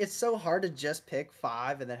 It's like it's so hard to just pick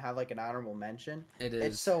five and then have like an honorable mention. It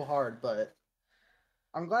It's is. so hard, but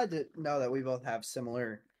I'm glad to know that we both have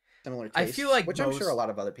similar I feel tastes, like which I'm sure a most lot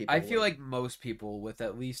of other I people feel would. like most people with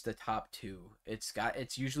at least the top 2, it's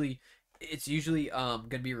usually going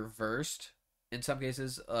to be reversed in some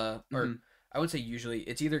cases, or Hmm. I wouldn't say usually.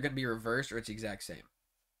 It's either going to be reversed or it's the exact same.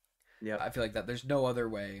 Yep. I feel like that there's no other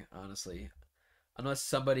way, honestly. Unless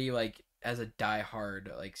somebody like has a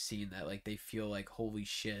die-hard like scene that like they feel like holy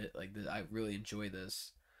shit, like I really enjoy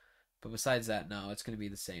this. But besides that, no, it's going to be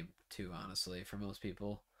the same too, honestly, for most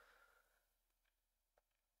people.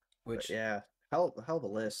 But Which yeah, hell of a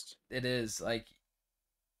list. it is like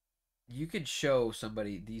you could show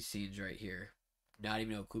somebody these scenes right here, not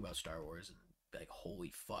even know a clue about Star Wars, and be like, holy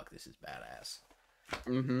fuck, this is badass.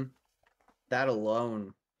 Hmm. That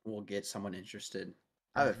alone will get someone interested.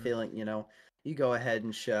 I have a Mm-hmm. feeling, you go ahead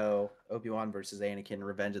and show Obi-Wan versus Anakin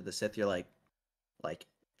Revenge of the Sith, you're like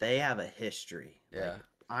they have a history. Yeah, Like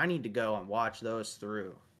I need to go and watch those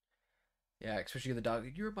through. yeah, especially the dog.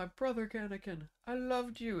 You're my brother, Anakin. I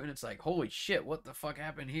loved you, and it's like, holy shit, what the fuck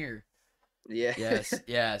happened here? Yeah.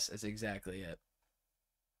 Yes, that's exactly it.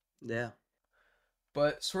 Yeah.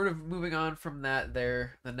 But sort of moving on from that,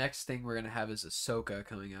 there, the next thing we're gonna have is Ahsoka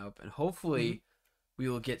coming up, and Hmm. hopefully we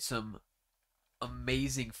will get some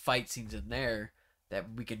amazing fight scenes in there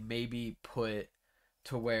that we can maybe put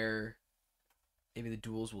to where maybe the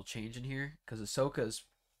duels will change in here because Ahsoka's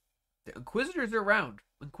the Inquisitors are around.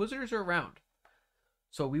 Inquisitors are around,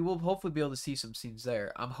 so we will hopefully be able to see some scenes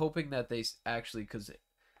there. I'm hoping that they actually, because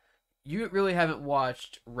you really haven't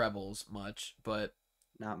watched Rebels much, but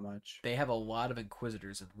Not much. they have a lot of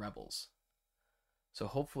Inquisitors in Rebels. So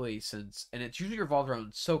hopefully, and it's usually revolved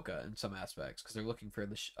around Ahsoka in some aspects because they're looking for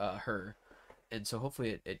her, and so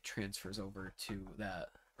hopefully it transfers over to that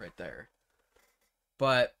right there.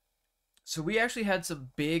 But so we actually had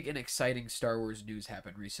some big and exciting Star Wars news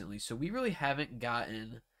happen recently. So we really haven't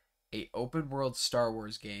gotten a open world Star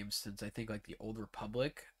Wars game since I think like the Old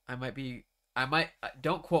Republic. I might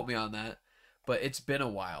don't quote me on that, but it's been a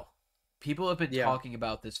while. People have been Yeah. talking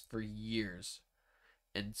about this for years.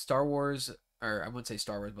 And Star Wars, or I wouldn't say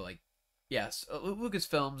Star Wars, but like yes,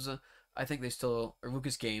 Lucasfilms, I think they still or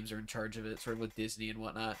Lucas Games are in charge of it, sort of with Disney and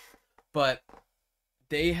whatnot. But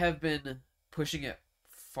they have been pushing it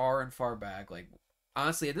far and far back. Like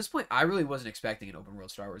honestly, at this point, I really wasn't expecting an open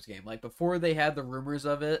world Star Wars game. Like before they had the rumors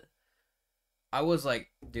of it, I was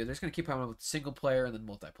like, dude, they're just gonna keep coming with single player and then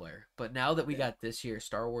multiplayer. But now that we Yeah. got this year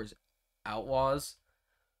Star Wars Outlaws,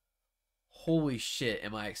 holy shit,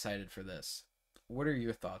 am I excited for this? What are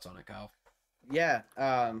your thoughts on it, Kyle? Yeah.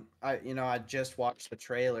 I just watched the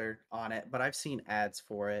trailer on it, but I've seen ads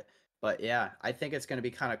for it. But yeah, I think it's gonna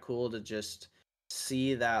be kind of cool to just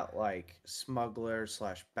see that like smuggler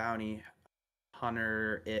slash bounty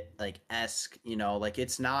hunter it like esque, like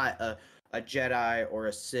it's not a Jedi or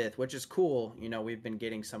a Sith, which is cool. We've been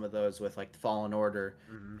getting some of those with like the Fallen Order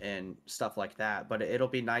Mm-hmm. and stuff like that. But it'll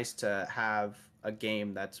be nice to have a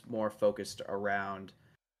game that's more focused around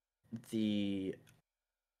the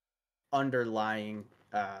underlying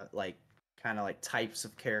like kind of like types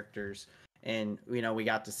of characters. And we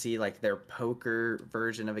got to see like their poker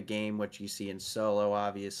version of a game, which you see in Solo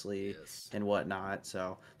obviously Yes. and whatnot.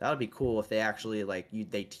 So that would be cool if they actually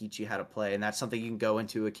they teach you how to play, and that's something you can go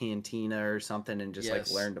into a cantina or something and just like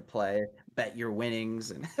Yes. learn to play. bet your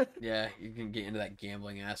winnings and Yeah, you can get into that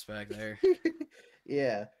gambling aspect there.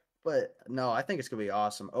 yeah. But no, I think it's gonna be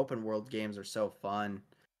awesome. Open world games are so fun.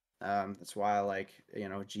 That's why I like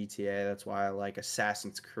GTA. That's why I like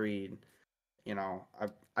Assassin's Creed.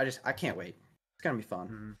 I can't wait. It's gonna be fun.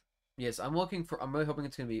 Mhm. Yes, I'm really hoping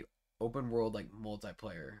it's gonna be open world like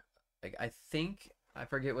multiplayer. Like I think I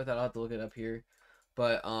forget what that. I'll have to look it up here,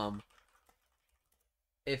 but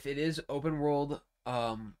if it is open world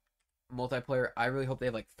multiplayer, I really hope they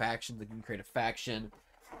have like factions. That can create a faction,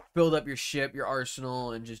 build up your ship, your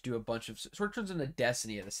arsenal, and just do a bunch of sort of turns into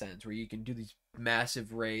Destiny in a sense, where you can do these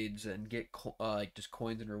massive raids and get like just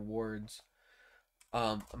coins and rewards.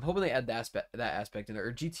 I'm hoping they add that aspect in there,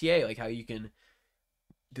 or GTA, like how you can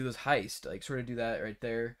do those heists, like sort of do that right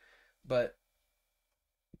there. But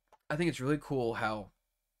I think it's really cool how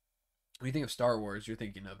when you think of Star Wars, you're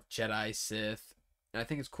thinking of Jedi, Sith, and I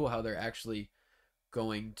think it's cool how they're actually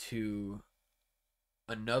going to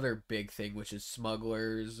another big thing, which is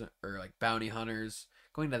smugglers or like bounty hunters,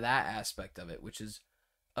 going to that aspect of it, which is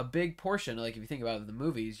a big portion. Like if you think about it in the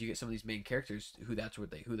movies, you get some of these main characters who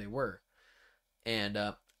they were, and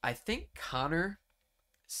I think Connor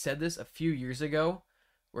said this a few years ago,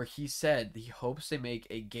 where he said he hopes they make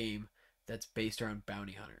a game that's based around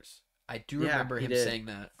bounty hunters. I do Yeah, remember he him did. saying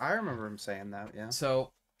that. I remember him saying that. Yeah.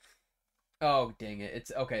 So, oh dang it,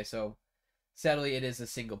 it's okay. So, sadly, it is a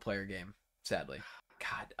single player game. Sadly,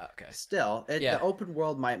 God. Okay. Still, the Yeah, open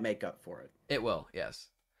world might make up for it. it will. Yes,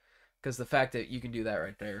 because the fact that you can do that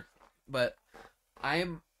right there. But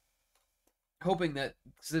I'm hoping that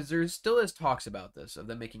since there still is talks about this of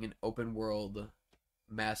them making an open world,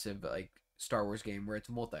 massive like Star Wars game where it's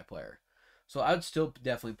multiplayer. So I would still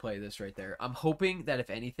definitely play this right there. I'm hoping that if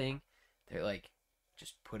anything, they're like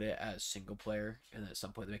just put it as single player, and at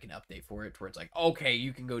some point they make an update for it, where it's like, okay,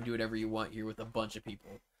 you can go do whatever you want here with a bunch of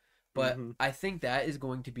people. But Hmm. I think that is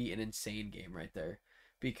going to be an insane game right there,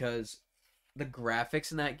 because the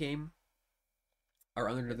graphics in that game are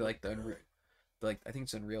under It looked like I think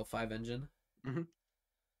it's Unreal 5 engine. good. Hmm.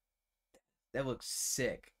 That looks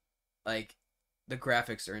sick. Like the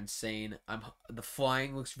graphics are insane. The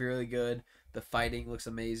flying looks really good. The fighting looks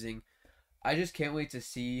amazing. I just can't wait to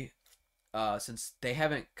see since they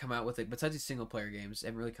haven't come out with it besides these single player games, they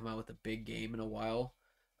haven't really come out with a big game in a while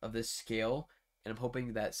of this scale. And I'm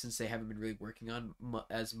hoping that since they haven't been really working on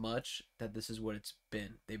as much, that this is what it's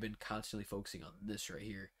been. They've been constantly focusing on this right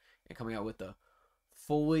here and coming out with the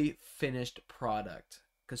fully finished product.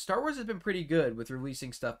 Because Star Wars has been pretty good with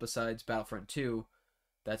releasing stuff besides Battlefront 2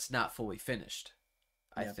 that's not fully finished,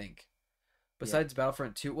 I Yep. think. Yep. Besides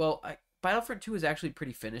Battlefront 2, well, Battlefront 2 is actually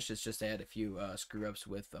pretty finished. It's just they had a few screw ups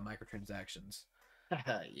with microtransactions.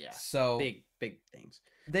 Yeah. So Big things.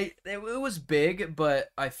 it was big, but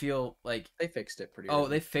I feel like They fixed it pretty oh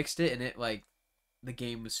they early. fixed it and it like the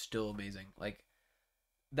game was still amazing. Like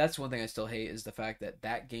that's one thing I still hate is the fact that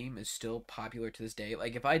that game is still popular to this day.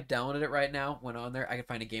 Like if I downloaded it right now, went on there, I could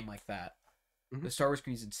find a game like that. Hmm. The Star Wars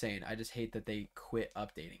community is insane. I just hate that they quit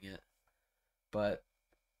updating it. But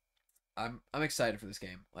I'm excited for this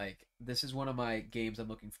game. Like this is one of my games I'm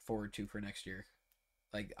looking forward to for next year.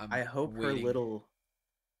 Like I I'm hope her waiting. little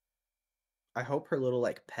I hope her little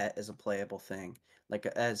like pet is a playable thing. Like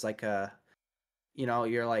as like a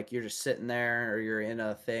you're just sitting there or you're in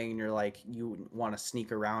a thing and you're like you want to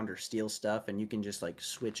sneak around or steal stuff and you can just like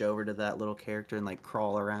switch over to that little character and like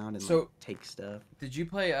crawl around and like So take stuff. did you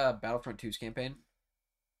play Battlefront 2's campaign?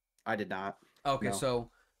 I did not. Okay, No.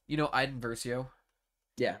 so you know Iden Versio,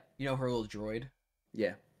 Yeah. you know her little droid.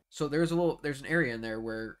 Yeah. So there's an area in there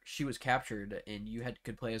where she was captured and you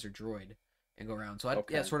could play as her droid and go around. So yeah,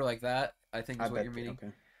 Okay. sort of like that. I think I is what bet you're meaning.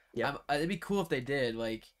 okay. Yep. It'd be cool if they did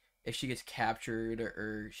like if she gets captured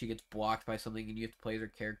or she gets blocked by something and you have to play as her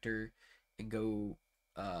character and go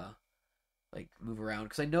like move around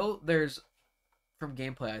because I know there's from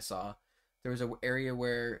gameplay I saw there was an area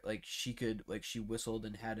where like she whistled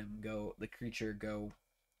and had him go the creature go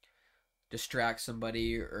distract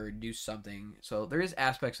somebody or do something. So there is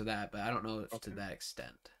aspects of that, but I don't know if to Okay. that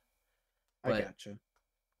extent. I But gotcha.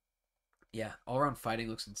 yeah, all around fighting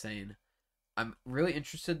looks insane. I'm really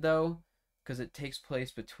interested though because it takes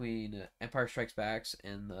place between Empire Strikes Back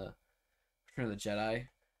and the Return of the Jedi.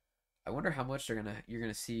 I wonder how much you're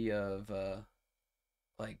gonna see of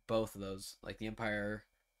like both of those, like the Empire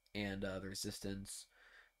and the Resistance,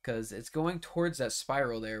 because it's going towards that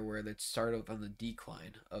spiral there where it started on the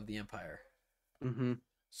decline of the Empire. Mm-hmm.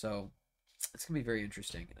 So it's gonna be very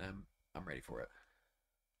interesting, and I'm ready for it.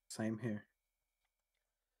 Same here.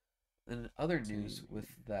 And other news Same with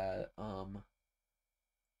here. that,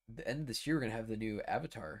 the end of this year we're gonna have the new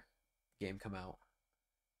Avatar game come out.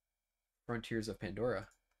 Frontiers of Pandora.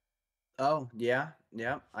 Oh yeah,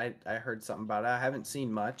 yeah. I heard something about it. I haven't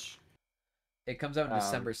seen much. It comes out on Um,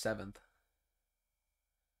 December 7th.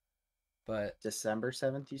 But December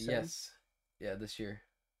 7th, you said? yes, yeah, this year.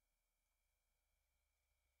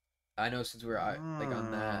 I know since we were like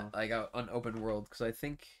on that, Oh, like on open world, because I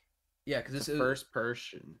think, yeah, because it's a this is first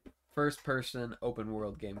person. first person open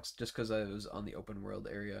world game, just because I was on the open world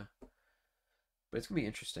area. But it's gonna be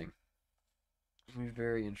interesting. It's gonna be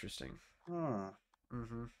very interesting. Huh.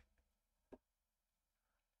 Mm-hmm.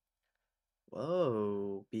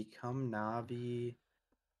 Whoa. Become Navi.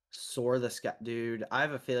 Soar the sky. Dude, I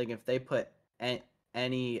have a feeling if they put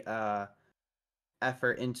any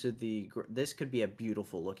effort into this could be a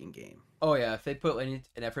beautiful looking game. Oh yeah, if they put any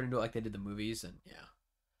an effort into it like they did the movies, and yeah,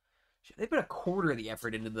 they put a quarter of the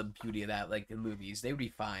effort into the beauty of that, like the movies, they would be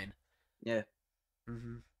fine. Yeah,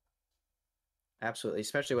 Mm-hmm. absolutely.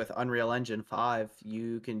 Especially with Unreal Engine 5,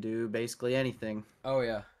 you can do basically anything. Oh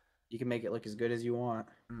yeah. You can make it look as good as you want.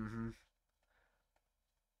 Mm-hmm.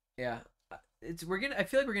 Yeah. It's we're getting. I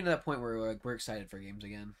feel like we're getting to that point where we're excited for games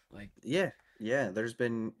again. Like Yeah, yeah. There's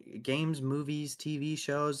been games, movies, TV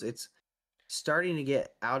shows. It's starting to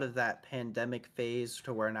get out of that pandemic phase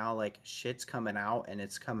to where now like shit's coming out and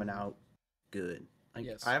it's coming mm-hmm. out good. Like I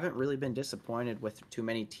Yes. haven't really been disappointed with too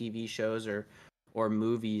many TV shows or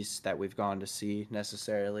movies that we've gone to see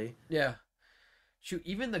necessarily. Yeah. Shoot,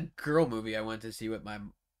 even the girl movie I went to see with my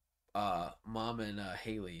mom and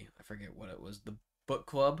Haley. I forget what it was. The book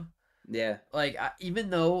club. Yeah. Like even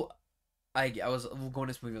though I was going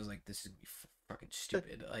to this movie, I was like, this is gonna be fucking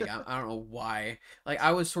stupid. Like I don't know why. Like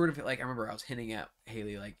I was sort of like I remember I was hinting at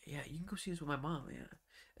Haley like, yeah, you can go see this with my mom, yeah.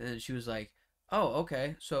 And then she was like, oh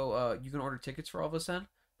okay, so you can order tickets for all of us then.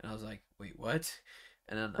 And I was like, wait, what?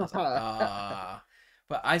 And then I was like, ah.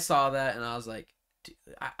 But I saw that and I was like,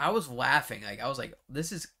 I was laughing. Like I was like,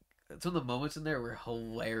 this is some of the moments in there were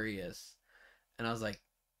hilarious. And I was like,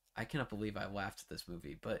 I cannot believe I laughed at this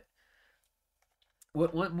movie. But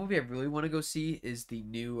what one movie I really want to go see is the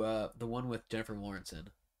new the one with Jennifer Lawrence in.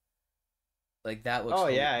 Like that looks Oh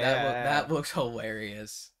yeah, yeah, that looks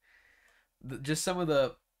hilarious. Just some of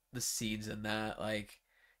the scenes in that, like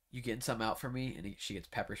you getting some out for me, and she gets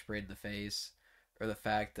pepper sprayed in the face, or the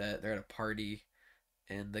fact that they're at a party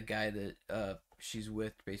and the guy that she's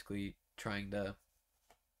with basically trying to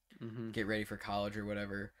yeah. Hmm. get ready for college or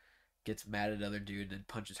whatever gets mad at another dude and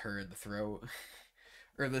punches her in the throat.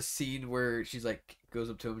 Or the scene where she's like goes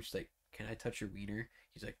up to him and she's like, can I touch your wiener?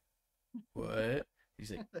 He's like, what?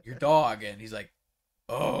 He's like, your dog. And he's like,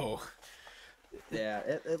 oh. Yeah,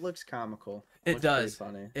 it looks comical. It Looks pretty does,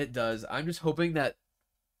 funny. it does. I'm just hoping that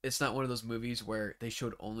it's not one of those movies where they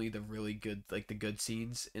showed only the really good, like the good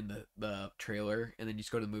scenes in the trailer, and then you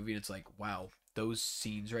just go to the movie and it's like, wow, those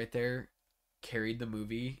scenes right there carried the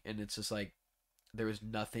movie, and it's just like there was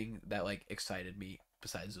nothing that like excited me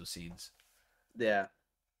besides those scenes. Yeah.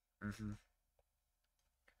 Mm-hmm.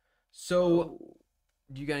 So, Oh.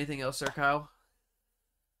 do you got anything else there, Kyle?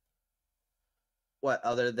 What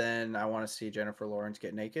other than I want to see Jennifer Lawrence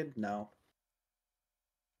get naked? No.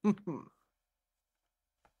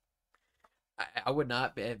 I would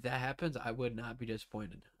not be, if that happens. I would not be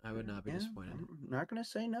disappointed. I would not be Yeah, disappointed. I'm not gonna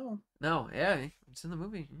say no. No, yeah, it's in the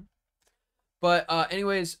movie. But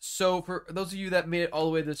anyways, so for those of you that made it all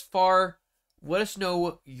the way this far, let us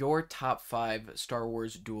know your top 5 Star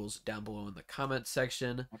Wars duels down below in the comments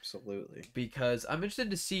section, Absolutely. because I'm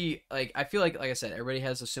interested to see. Like, I feel like I said, everybody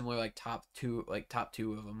has a similar like top two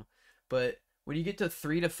of them, but when you get to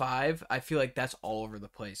 3 to 5, I feel like that's all over the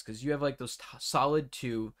place because you have like those solid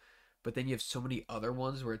two, but then you have so many other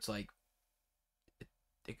ones where it's like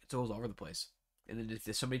it's all over the place. And then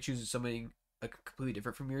if somebody chooses something like completely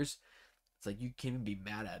different from yours, it's like you can't even be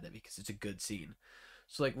mad at it because it's a good scene.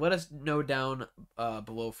 So like, let us know down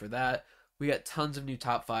below for that. We got tons of new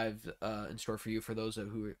top 5 in store for you, for those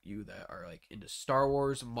of you that are like into Star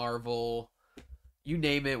Wars, Marvel, you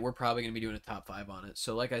name it. We're probably gonna be doing a top 5 on it.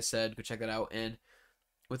 So like I said, go check that out. And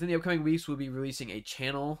within the upcoming weeks, we'll be releasing a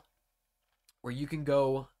channel where you can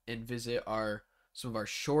go and visit some of our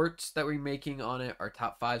shorts that we're making on it, our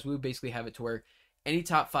top 5s. We would basically have it to where any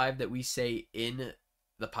top 5 that we say in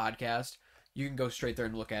the podcast, you can go straight there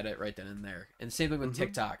and look at it right then and there. And same thing with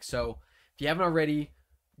TikTok. So if you haven't already,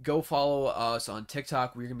 go follow us on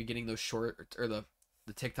TikTok. We're gonna be getting those short or the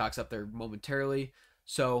TikToks up there momentarily.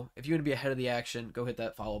 So if you want to be ahead of the action, go hit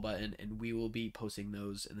that follow button, and we will be posting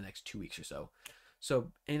those in the next 2 weeks or so.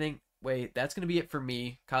 So anything, wait, that's gonna be it for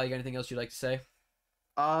me. Kyle, you got anything else you'd like to say?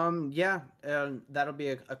 Yeah, that'll be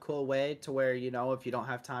a cool way to where, if you don't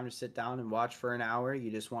have time to sit down and watch for an hour,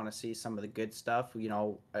 you just want to see some of the good stuff,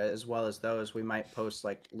 as well as those, we might post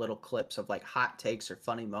like little clips of like hot takes or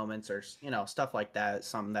funny moments or, stuff like that,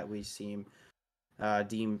 something that we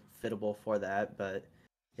deem fittable for that. But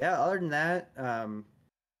yeah, other than that,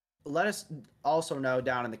 let us also know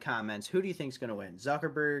down in the comments, who do you think is going to win?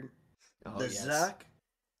 Zuckerberg, Oh the yes. Zuck,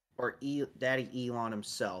 or Daddy Elon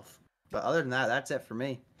himself? But other than that, that's it for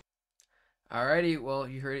me. Alrighty, well,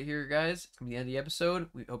 you heard it here, guys. It's gonna be the end of the episode.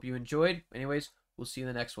 We hope you enjoyed. Anyways, we'll see you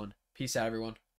in the next one. Peace out, everyone.